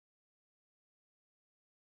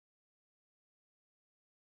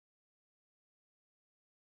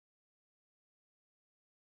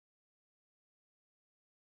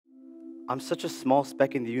I'm such a small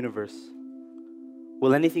speck in the universe.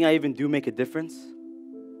 Will anything I even do make a difference?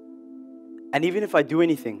 And even if I do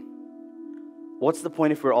anything, what's the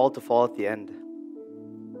point if we're all to fall at the end?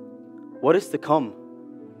 What is to come?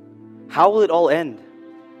 How will it all end?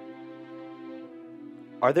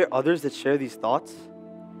 Are there others that share these thoughts?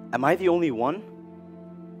 Am I the only one?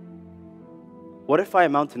 What if I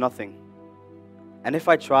amount to nothing? And if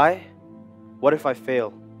I try, what if I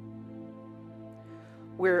fail?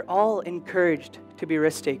 We're all encouraged to be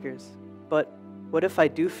risk takers, but what if I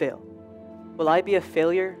do fail? Will I be a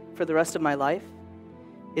failure for the rest of my life?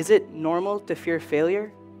 Is it normal to fear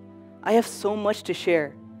failure? I have so much to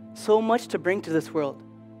share, so much to bring to this world,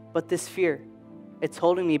 but this fear, it's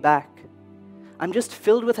holding me back. I'm just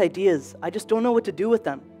filled with ideas. I just don't know what to do with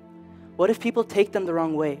them. What if people take them the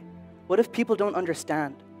wrong way? What if people don't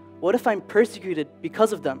understand? What if I'm persecuted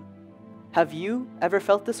because of them? Have you ever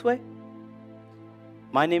felt this way?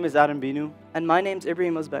 My name is Binu, And my name's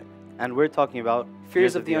Ibraheem Uzbeck. and we're talking about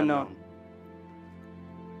Fears of the unknown.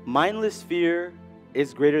 Mindless fear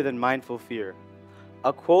is greater than mindful fear.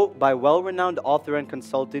 A quote by well-renowned author and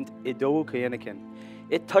consultant Ibraheem.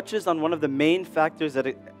 It touches on one of the main factors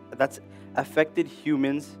that's affected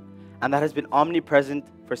humans and that has been omnipresent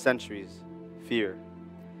for centuries: fear.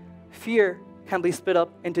 Fear can be split up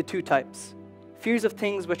into two types. Fears of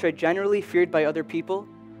things which are generally feared by other people,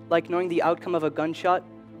 like knowing the outcome of a gunshot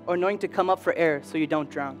or knowing to come up for air so you don't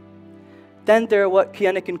drown. Then there are what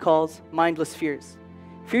Kianikin calls mindless fears.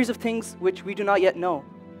 Fears of things which we do not yet know,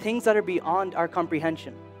 things that are beyond our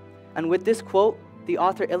comprehension. And with this quote, the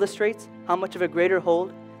author illustrates how much of a greater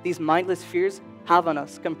hold these mindless fears have on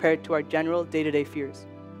us compared to our general day-to-day fears.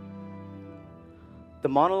 The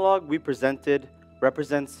monologue we presented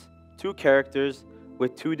represents two characters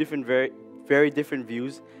with two different, very different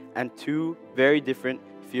views and two very different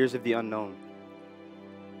fears of the unknown.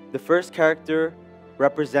 The first character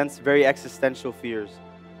represents very existential fears.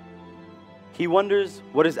 He wonders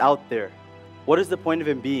what is out there, what is the point of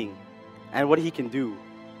him being, and what he can do.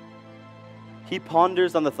 He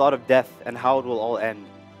ponders on the thought of death and how it will all end.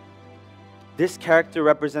 This character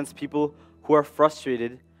represents people who are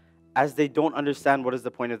frustrated as they don't understand what is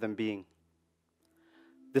the point of them being.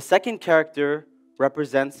 The second character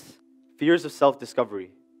represents fears of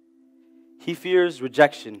self-discovery. He fears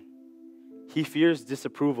rejection. He fears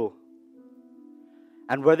disapproval.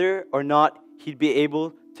 And whether or not he'd be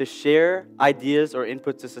able to share ideas or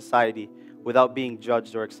input to society without being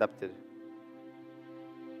judged or accepted.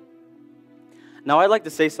 Now I'd like to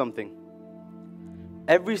say something.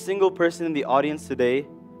 Every single person in the audience today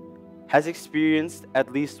has experienced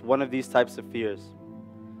at least one of these types of fears.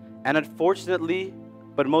 And unfortunately,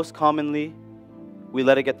 but most commonly, we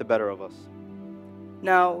let it get the better of us.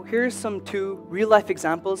 Now, here's some two real-life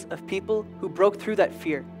examples of people who broke through that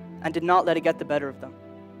fear and did not let it get the better of them.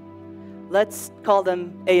 Let's call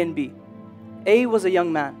them A and B. A was a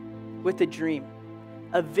young man with a dream,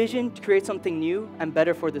 a vision to create something new and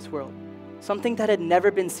better for this world, something that had never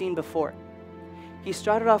been seen before. He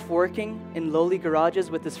started off working in lowly garages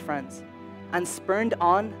with his friends, and spurred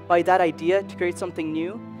on by that idea to create something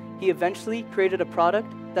new, he eventually created a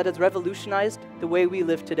product that has revolutionized the way we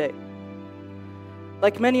live today.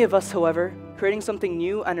 Like many of us, however, creating something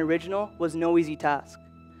new and original was no easy task.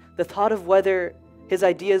 The thought of whether his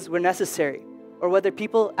ideas were necessary or whether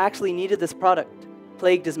people actually needed this product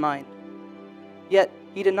plagued his mind. Yet,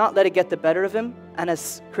 he did not let it get the better of him and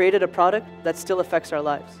has created a product that still affects our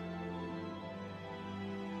lives.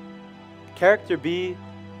 Character B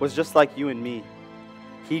was just like you and me.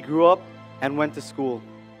 He grew up and went to school.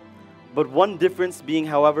 But one difference being,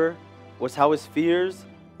 however, was how his fears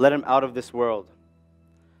led him out of this world.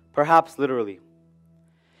 Perhaps literally.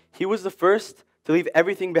 He was the first to leave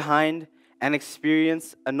everything behind and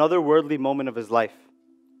experience another worldly moment of his life.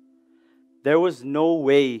 There was no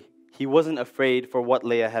way he wasn't afraid for what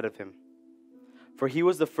lay ahead of him. For he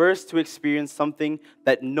was the first to experience something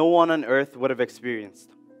that no one on earth would have experienced.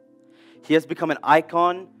 He has become an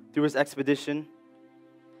icon through his expedition,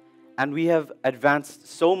 and we have advanced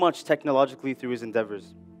so much technologically through his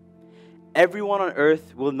endeavors. Everyone on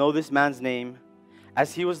earth will know this man's name,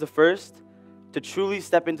 as he was the first to truly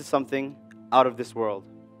step into something out of this world.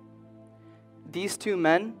 These two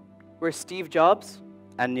men were Steve Jobs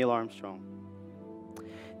And Neil Armstrong.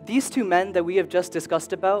 These two men that we have just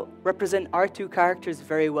discussed about represent our two characters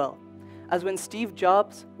very well. As when Steve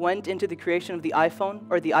Jobs went into the creation of the iPhone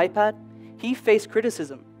or the iPad, he faced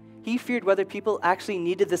criticism. He feared whether people actually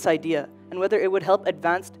needed this idea and whether it would help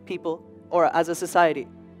advance people or as a society.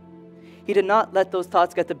 He did not let those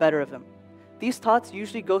thoughts get the better of him. These thoughts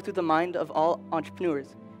usually go through the mind of all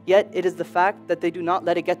entrepreneurs. Yet it is the fact that they do not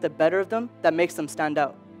let it get the better of them that makes them stand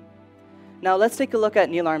out. Now let's take a look at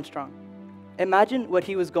Neil Armstrong. Imagine what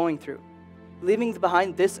he was going through, leaving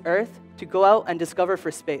behind this earth to go out and discover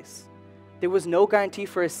for space. There was no guarantee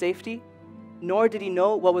for his safety, nor did he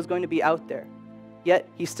know what was going to be out there. Yet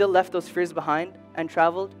he still left those fears behind and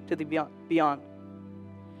traveled to the beyond.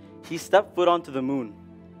 He stepped foot onto the moon,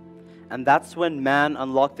 and that's when man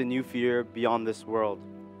unlocked a new fear beyond this world.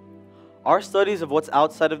 Our studies of what's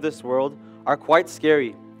outside of this world are quite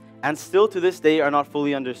scary, and still to this day are not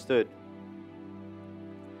fully understood.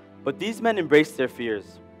 But these men embraced their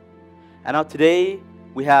fears. And now today,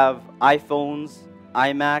 we have iPhones,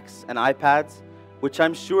 iMacs, and iPads, which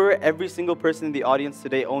I'm sure every single person in the audience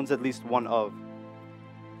today owns at least one of.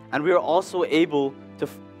 And we are also able to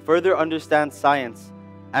further understand science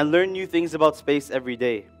and learn new things about space every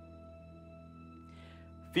day.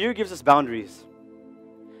 Fear gives us boundaries.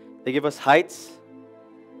 They give us heights,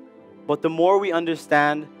 but the more we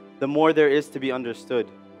understand, the more there is to be understood.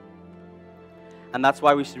 And that's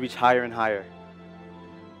why we should reach higher and higher.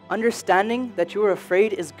 Understanding that you are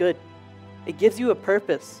afraid is good. It gives you a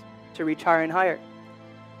purpose to reach higher and higher.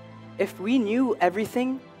 If we knew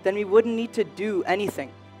everything, then we wouldn't need to do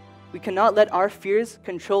anything. We cannot let our fears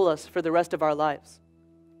control us for the rest of our lives.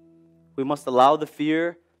 We must allow the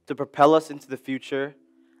fear to propel us into the future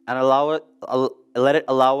and let it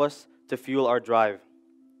allow us to fuel our drive.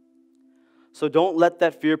 So don't let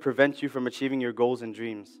that fear prevent you from achieving your goals and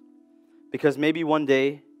dreams, because maybe one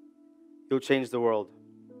day you'll change the world.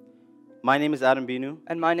 My name is Binu.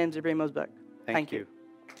 And my name is Ibraheem Uzbeck. Thank you.